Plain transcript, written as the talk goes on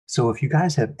So if you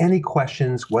guys have any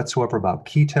questions whatsoever about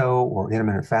keto or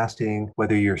intermittent fasting,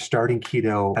 whether you're starting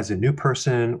keto as a new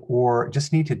person or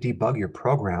just need to debug your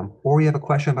program, or you have a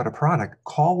question about a product,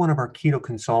 call one of our keto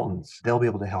consultants. They'll be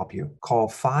able to help you. Call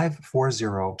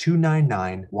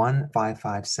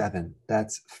 540-299-1557.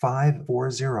 That's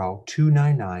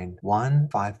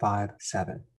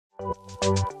 540-299-1557.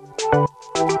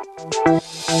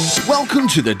 Welcome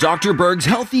to the Dr. Berg's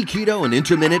Healthy Keto and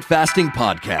Intermittent Fasting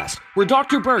Podcast, where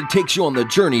Dr. Berg takes you on the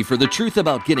journey for the truth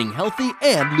about getting healthy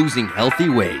and losing healthy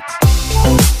weight.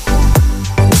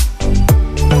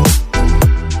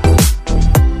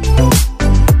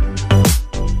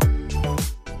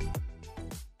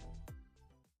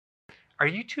 Are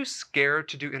you too scared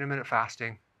to do intermittent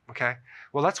fasting? Okay.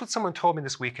 Well, that's what someone told me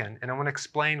this weekend, and I want to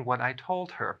explain what I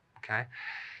told her. Okay.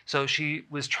 So she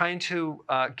was trying to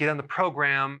get on the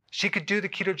program. She could do the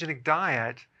ketogenic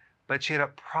diet, but she had a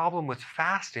problem with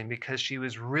fasting because she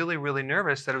was really, really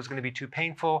nervous that it was going to be too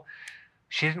painful.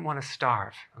 She didn't want to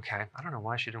starve. Okay. I don't know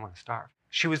why she didn't want to starve.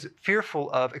 She was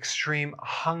fearful of extreme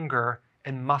hunger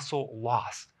and muscle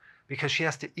loss because she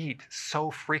has to eat so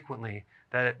frequently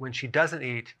that when she doesn't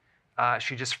eat,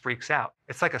 she just freaks out.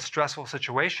 It's like a stressful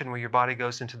situation where your body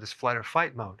goes into this flight or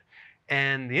fight mode.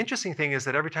 And the interesting thing is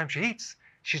that every time she eats,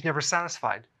 she's never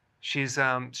satisfied. She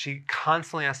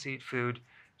constantly has to eat food.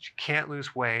 She can't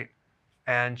lose weight,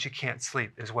 and she can't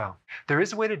sleep as well. There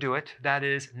is a way to do it that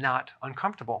is not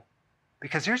uncomfortable.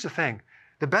 Because here's the thing,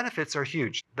 the benefits are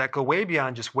huge that go way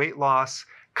beyond just weight loss,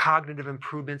 cognitive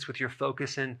improvements with your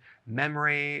focus and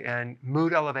memory and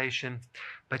mood elevation,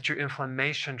 but your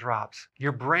inflammation drops.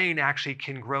 Your brain actually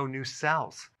can grow new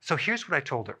cells. So here's what I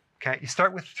told her, okay? You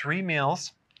start with 3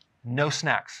 meals, no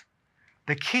snacks.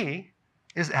 The key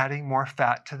is adding more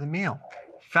fat to the meal.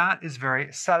 Fat is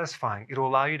very satisfying. It'll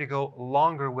allow you to go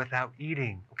longer without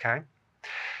eating, okay?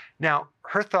 Now,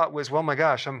 her thought was, well, my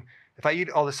gosh, if I eat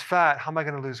all this fat, how am I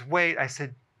going to lose weight? I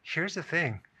said, here's the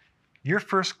thing. Your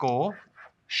first goal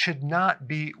should not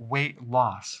be weight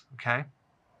loss, okay?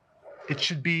 It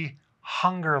should be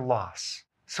hunger loss.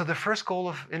 So the first goal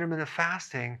of intermittent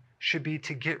fasting should be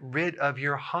to get rid of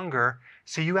your hunger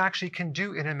so you actually can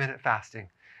do intermittent fasting.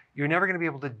 You're never going to be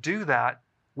able to do that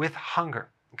with hunger,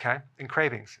 okay, and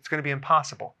cravings. It's going to be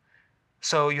impossible.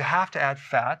 So you have to add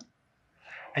fat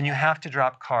and you have to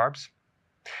drop carbs.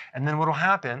 And then what will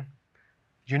happen,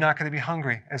 you're not going to be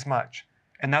hungry as much.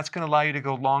 And that's going to allow you to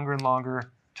go longer and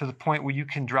longer to the point where you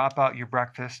can drop out your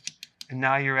breakfast. And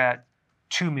now you're at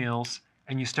 2 meals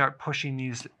and you start pushing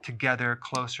these together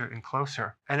closer and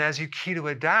closer. And as you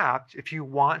keto adapt, if you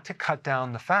want to cut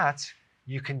down the fats,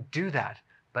 you can do that,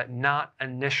 but not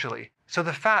initially. So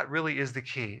the fat really is the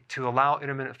key to allow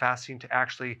intermittent fasting to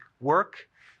actually work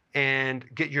and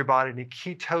get your body into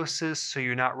ketosis so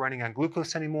you're not running on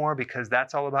glucose anymore, because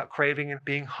that's all about craving and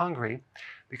being hungry.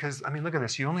 Because, I mean, look at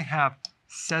this. You only have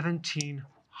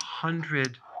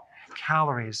 1,700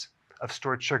 calories of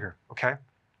stored sugar, okay?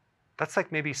 That's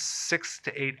like maybe 6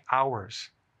 to 8 hours.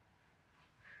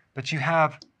 But you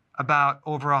have about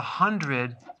over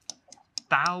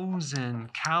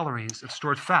 100,000 calories of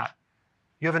stored fat.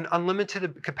 You have an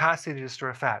unlimited capacity to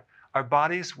store fat. Our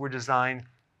bodies were designed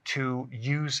to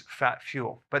use fat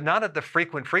fuel, but not at the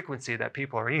frequency that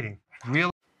people are eating.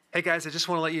 Hey guys, I just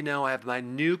want to let you know I have my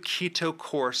new keto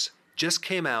course just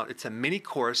came out. It's a mini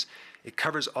course. It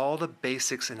covers all the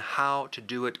basics and how to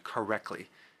do it correctly.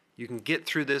 You can get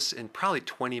through this in probably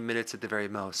 20 minutes at the very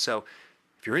most. So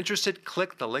if you're interested,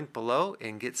 click the link below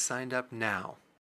and get signed up now.